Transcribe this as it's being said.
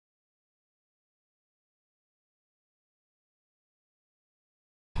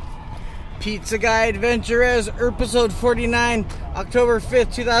Pizza Guy AdventurEZ, episode 49, October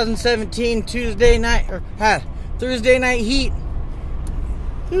 5th, 2017, Thursday night heat.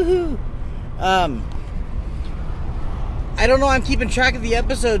 Woohoo! I don't know, I'm keeping track of the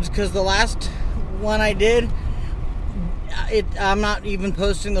episodes because the last one I did, I'm not even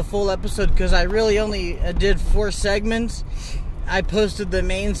posting the full episode because I really only did 4 segments. I posted the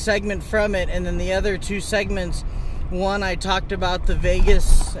main segment from it, and then the other 2 segments, one I talked about the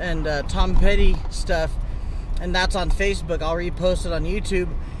Vegas and Tom Petty stuff, and that's on Facebook. I'll repost it on YouTube.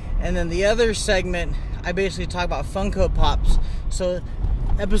 And then the other segment, I basically talk about Funko Pops. So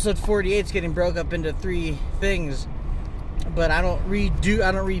episode 48 is getting broke up into 3 things, but I don't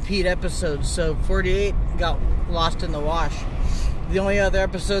repeat episodes. So 48 got lost in the wash. The only other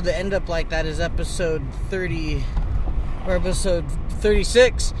episode that ended up like that is episode 30 or episode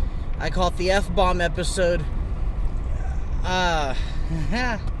 36. I call it the F-bomb episode.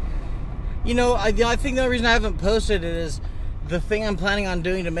 You know, I think the only reason I haven't posted it is the thing I'm planning on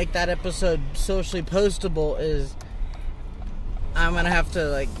doing to make that episode socially postable is I'm gonna have to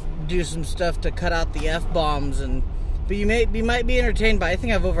like do some stuff to cut out the F-bombs, but you might be entertained by. I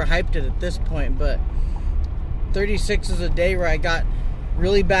think I've overhyped it at this point, but 36 is a day where I got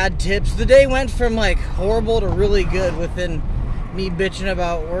really bad tips. The day went from like horrible to really good within me bitching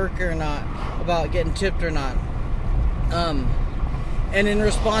about work or not, about getting tipped or not. And in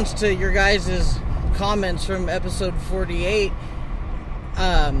response to your guys' comments from episode 48,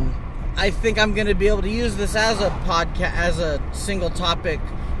 I think I'm going to be able to use this as a podcast, as a single topic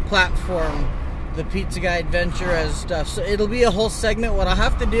platform, the Pizza Guy AdventurEZ stuff. So it'll be a whole segment. What I'll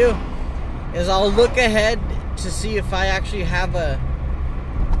have to do is I'll look ahead to see if I actually have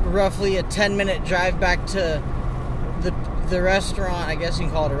roughly a 10-minute drive back to the restaurant. I guess you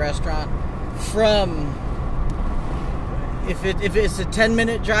can call it a restaurant. From if it's a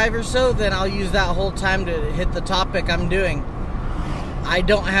 10-minute drive or so, then I'll use that whole time to hit the topic I'm doing. I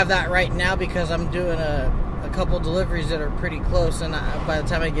don't have that right now because I'm doing a couple deliveries that are pretty close, and by the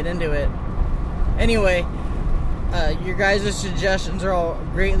time I get into it. Anyway, your guys' suggestions are all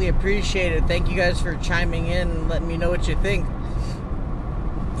greatly appreciated. Thank you guys for chiming in and letting me know what you think.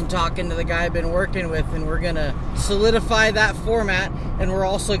 I'm talking to the guy I've been working with, and we're going to solidify that format, and we're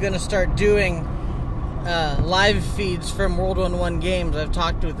also going to start doing live feeds from World 1 games. I've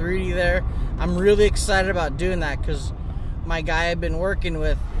talked with Rudy there. I'm really excited about doing that because my guy I've been working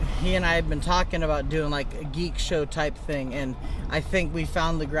with, he and I have been talking about doing like a geek show type thing, and I think we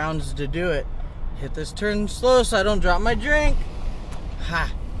found the grounds to do it. Hit this turn slow so I don't drop my drink.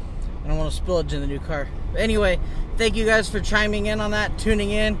 Ha! I don't want to spill it in the new car. But anyway, thank you guys for chiming in on that, tuning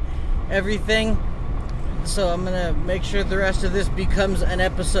in, everything. So I'm gonna make sure the rest of this becomes an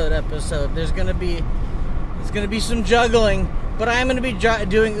episode. There's gonna be some juggling, but I'm gonna be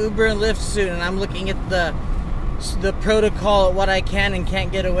doing Uber and Lyft soon, and I'm looking at the protocol at what I can and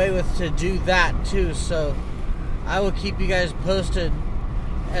can't get away with to do that too. So I will keep you guys posted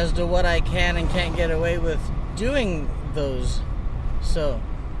as to what I can and can't get away with doing those. So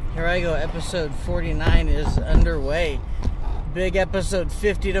here I go. Episode 49 is underway. Big episode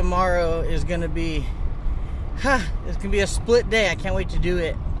 50 tomorrow is gonna be it's gonna be a split day. I can't wait to do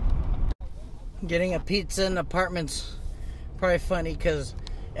it. Getting a pizza in the apartment's probably funny because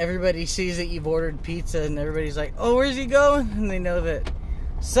everybody sees that you've ordered pizza and everybody's like, oh, where's he going? And they know that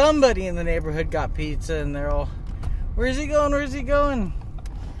somebody in the neighborhood got pizza, and they're all, where's he going? Where's he going?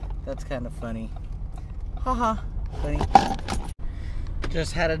 That's kind of funny. Haha, funny.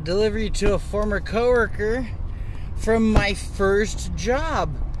 Just had a delivery to a former coworker from my first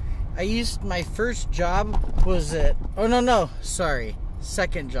job. My first job was at,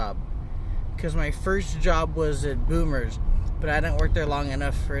 second job. Because my first job was at Boomers, but I didn't work there long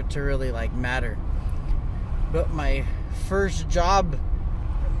enough for it to really like matter. But my first job,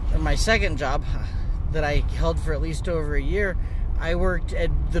 or my second job that I held for at least over a year, I worked at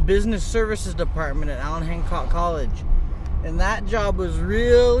the business services department at Allen Hancock College. And that job was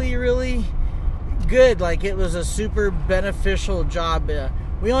really, really good. Like, it was a super beneficial job.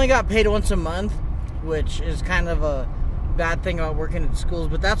 We only got paid once a month, which is kind of a bad thing about working at schools,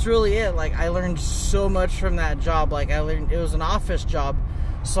 but that's really it. Like, I learned so much from that job. Like, it was an office job,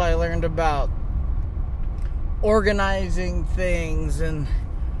 so I learned about organizing things and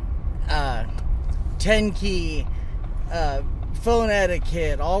 10-key, phone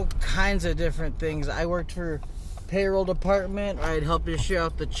etiquette, all kinds of different things. I worked for payroll department. I'd help issue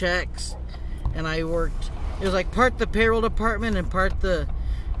out the checks, and it was like part the payroll department and part the,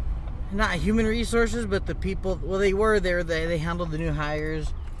 not human resources, but the people, well, they were there, they handled the new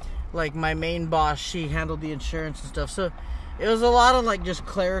hires. Like my main boss, she handled the insurance and stuff. So It was a lot of like just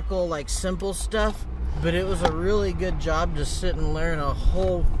clerical, like simple stuff, but it was a really good job to sit and learn a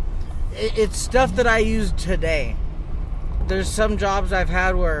whole... It's stuff that I use today. There's some jobs I've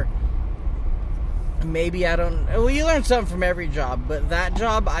had where maybe I don't... Well, you learn something from every job, but that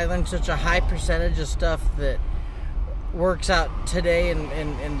job, I learned such a high percentage of stuff that works out today in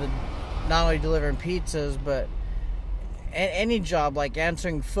the not only delivering pizzas, but any job, like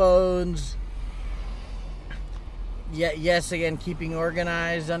answering phones. Yes, again, keeping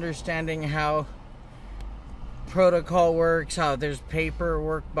organized, understanding how protocol works, how there's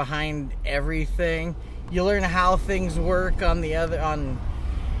paperwork behind everything. You learn how things work on the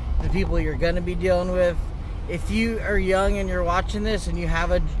people you're going to be dealing with. If you are young and you're watching this and you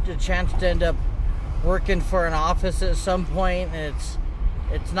have a chance to end up working for an office at some point, and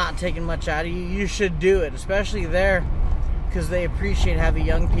it's not taking much out of you, you should do it, especially there, because they appreciate having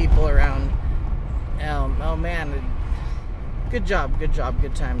young people around. Oh man, good job, good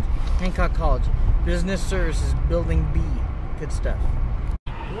times. Hancock College, Business Services, Building B, good stuff.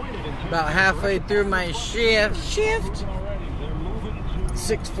 About halfway through my shift,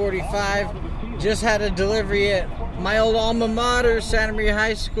 6:45, just had a delivery at my old alma mater, Santa Maria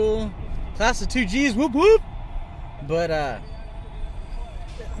High School. Class of 2Gs, whoop whoop. But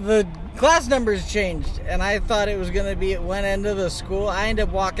the class numbers changed, and I thought it was going to be at one end of the school. I ended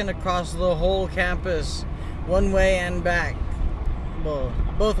up walking across the whole campus, one way and back. Well,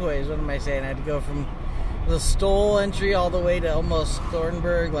 both ways, what am I saying? I had to go from the Stoll entry all the way to almost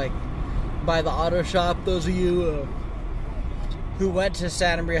Thornburg, like by the auto shop. Those of you who went to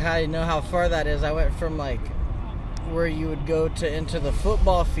Santa Maria High know how far that is. I went from like where you would go to enter the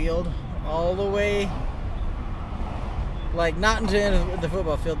football field all the way, like not into the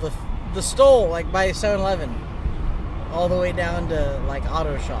football field, the Stoll, like by 7-Eleven, all the way down to like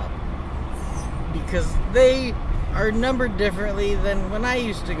auto shop, because they are numbered differently than when I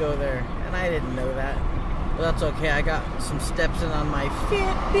used to go there, and I didn't know that. But that's okay, I got some steps in on my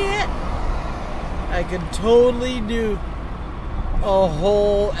Fitbit. I could totally do a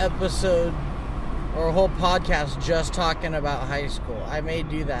whole episode or a whole podcast just talking about high school. I may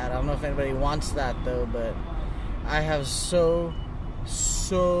do that. I don't know if anybody wants that though, but I have so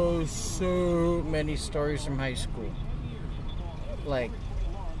many stories from high school. Like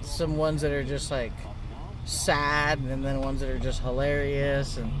some ones that are just like sad, and then ones that are just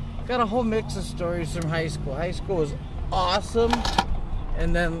hilarious, and got a whole mix of stories from high school. High school was awesome,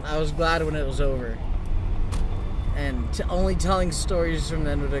 and then I was glad when it was over. And only telling stories from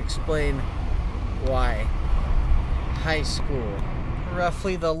then would explain why. High school.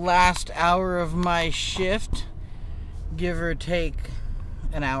 Roughly the last hour of my shift, give or take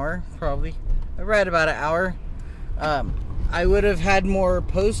an hour, probably. Right about an hour. I would have had more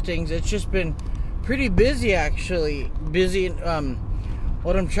postings. It's just been pretty busy, actually. Busy.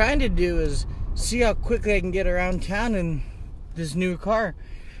 What I'm trying to do is see how quickly I can get around town in this new car.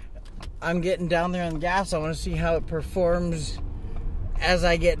 I'm getting down there on gas. I want to see how it performs as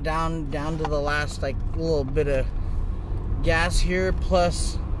I get down to the last like little bit of gas here.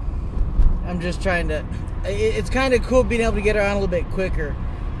 Plus, I'm just trying to... It's kind of cool being able to get around a little bit quicker.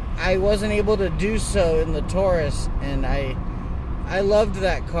 I wasn't able to do so in the Taurus, and I loved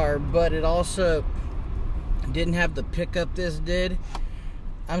that car, but it also didn't have the pickup this did.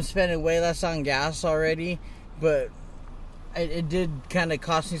 I'm spending way less on gas already, but it did kind of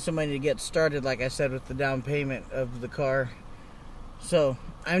cost me some money to get started, like I said, with the down payment of the car. So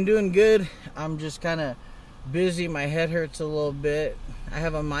I'm doing good. I'm just kind of busy. My head hurts a little bit. I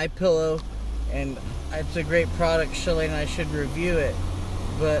have a MyPillow, and it's a great product, Shelley, and I should review it.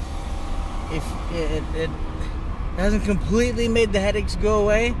 But if it hasn't completely made the headaches go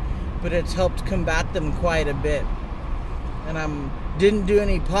away, but it's helped combat them quite a bit. And didn't do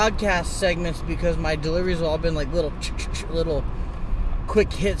any podcast segments because my deliveries have all been like little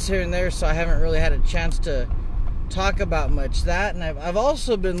quick hits here and there, so I haven't really had a chance to talk about much that. And I've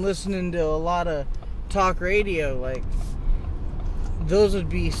also been listening to a lot of talk radio. Like, those would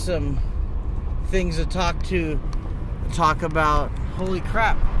be some things to talk about. Holy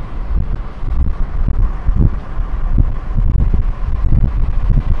crap.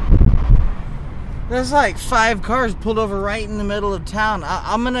 There's like 5 cars pulled over right in the middle of town.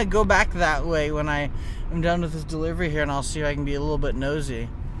 I'm going to go back that way when I'm done with this delivery here, and I'll see if I can be a little bit nosy.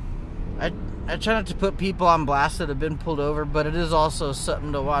 I try not to put people on blast that have been pulled over, but it is also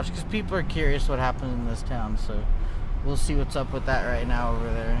something to watch because people are curious what happens in this town. So we'll see what's up with that right now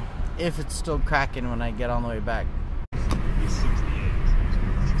over there, if it's still cracking when I get on the way back. He's 68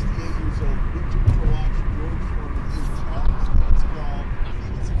 years old. Winter Prolonged George Foreman is it's called.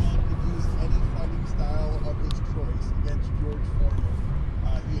 Could use any fighting style of his choice against George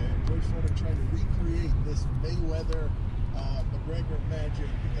Gregor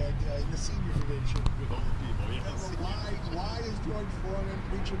Magic in the senior division. With all the people, yes. Why is George Foreman,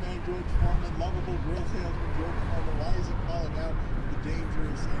 preacher man George Foreman, lovable grill salesman George Foreman, why is he calling out the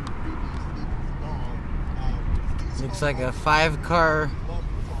dangerous and creepy Stephen Seagal? Looks like a 5-car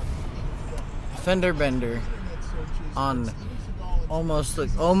fender bender on almost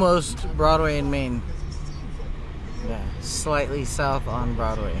Broadway and Main. Yeah, slightly south on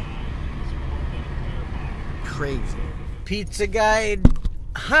Broadway. Crazy. Pizza Guide.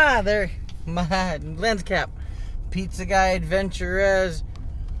 Ha! There. My lens cap. Pizza Guide AdventurEZ.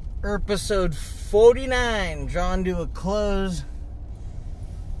 Episode 49. Drawn to a close.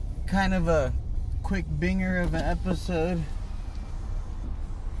 Kind of a quick binger of an episode.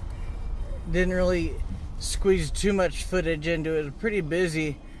 Didn't really squeeze too much footage into it. It was pretty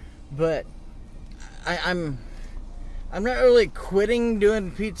busy. But I'm not really quitting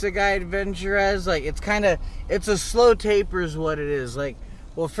doing Pizza Guide AdventurEZ. Like, it's a slow taper is what it is. Like,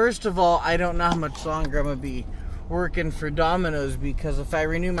 well, first of all, I don't know how much longer I'm going to be working for Domino's, because if I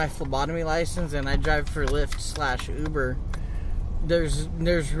renew my phlebotomy license and I drive for Lyft/Uber,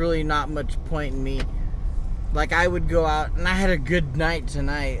 there's really not much point in me. Like, I would go out, and I had a good night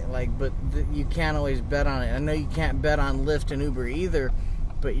tonight, like, but you can't always bet on it. I know you can't bet on Lyft and Uber either,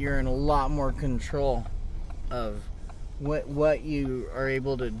 but you're in a lot more control of what you are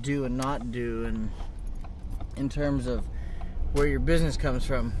able to do and not do, and in terms of where your business comes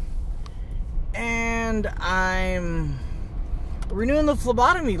from. And I'm renewing the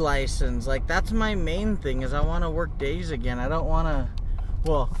phlebotomy license. Like, that's my main thing, is I want to work days again. I don't want to,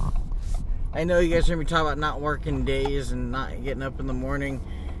 well, I know you guys heard me talk about not working days and not getting up in the morning.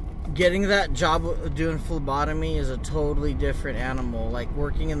 Getting that job doing phlebotomy is a totally different animal. Like,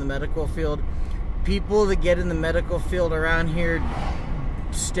 working in the medical field, people that get in the medical field around here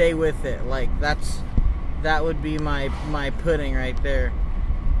stay with it. Like, that would be my pudding right there.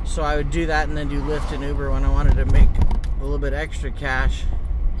 So I would do that and then do Lyft and Uber when I wanted to make a little bit extra cash.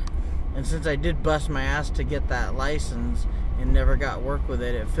 And since I did bust my ass to get that license and never got work with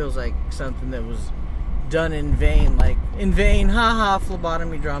it, it feels like something that was done in vain. Like, in vain, haha,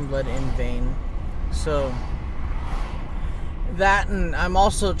 phlebotomy, drawn blood, in vain. So that, and I'm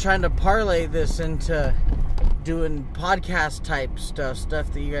also trying to parlay this into doing podcast type stuff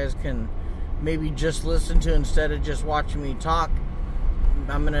that you guys can maybe just listen to instead of just watching me talk.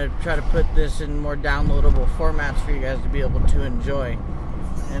 I'm going to try to put this in more downloadable formats for you guys to be able to enjoy.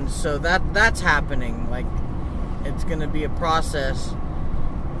 And so that's happening. Like, it's going to be a process.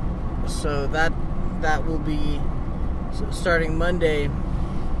 So that will be starting Monday.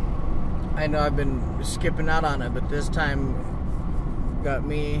 I know I've been skipping out on it, but this time got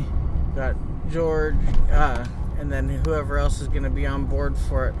me, got George, and then whoever else is going to be on board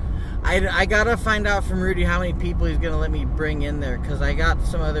for it. I gotta find out from Rudy how many people he's gonna let me bring in there, because I got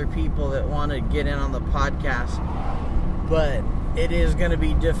some other people that want to get in on the podcast, but it is gonna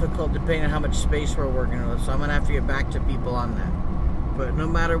be difficult depending on how much space we're working with, so I'm gonna have to get back to people on that. But no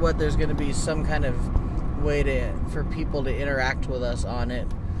matter what, there's gonna be some kind of way for people to interact with us on it.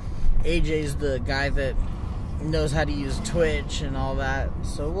 AJ's the guy that knows how to use Twitch and all that,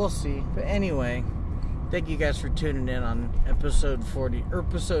 so we'll see. But anyway, thank you guys for tuning in on episode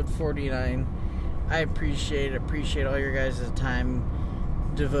 49. I appreciate all your guys' time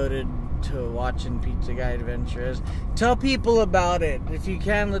devoted to watching Pizza Guide AdventurEZ. Tell people about it if you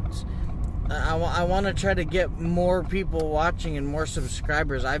can. I want to try to get more people watching and more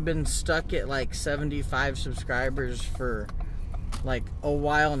subscribers. I've been stuck at like 75 subscribers for like a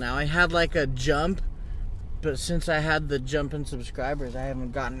while now. I had like a jump, but since I had the jump in subscribers, I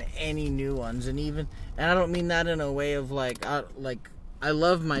haven't gotten any new ones. And I don't mean that in a way of like I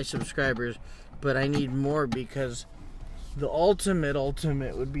love my subscribers, but I need more, because the ultimate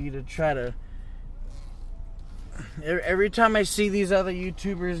would be to try to, every time I see these other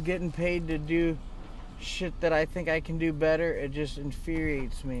YouTubers getting paid to do shit that I think I can do better, it just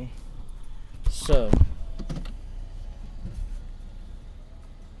infuriates me. So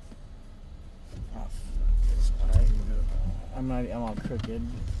I'm all crooked.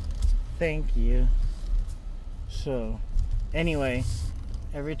 Thank you. So, anyway,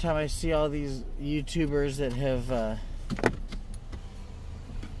 every time I see all these YouTubers that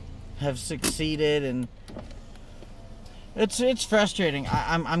have succeeded, and it's frustrating.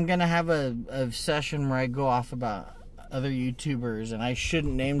 I'm gonna have a session where I go off about other YouTubers, and I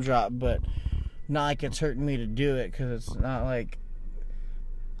shouldn't name drop, but not like it's hurting me to do it, because it's not like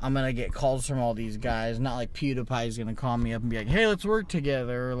I'm gonna get calls from all these guys. Not like PewDiePie's gonna call me up and be like, hey, let's work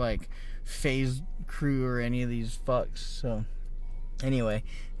together, or like FaZe Crew or any of these fucks. So Anyway,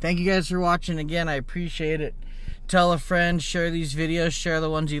 thank you guys for watching again. I appreciate it. Tell a friend, share these videos, share the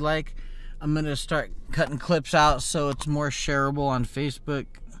ones you like. I'm going to start cutting clips out so it's more shareable on Facebook.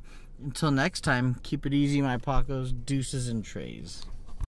 Until next time, keep it easy, my Pacos, deuces and trays.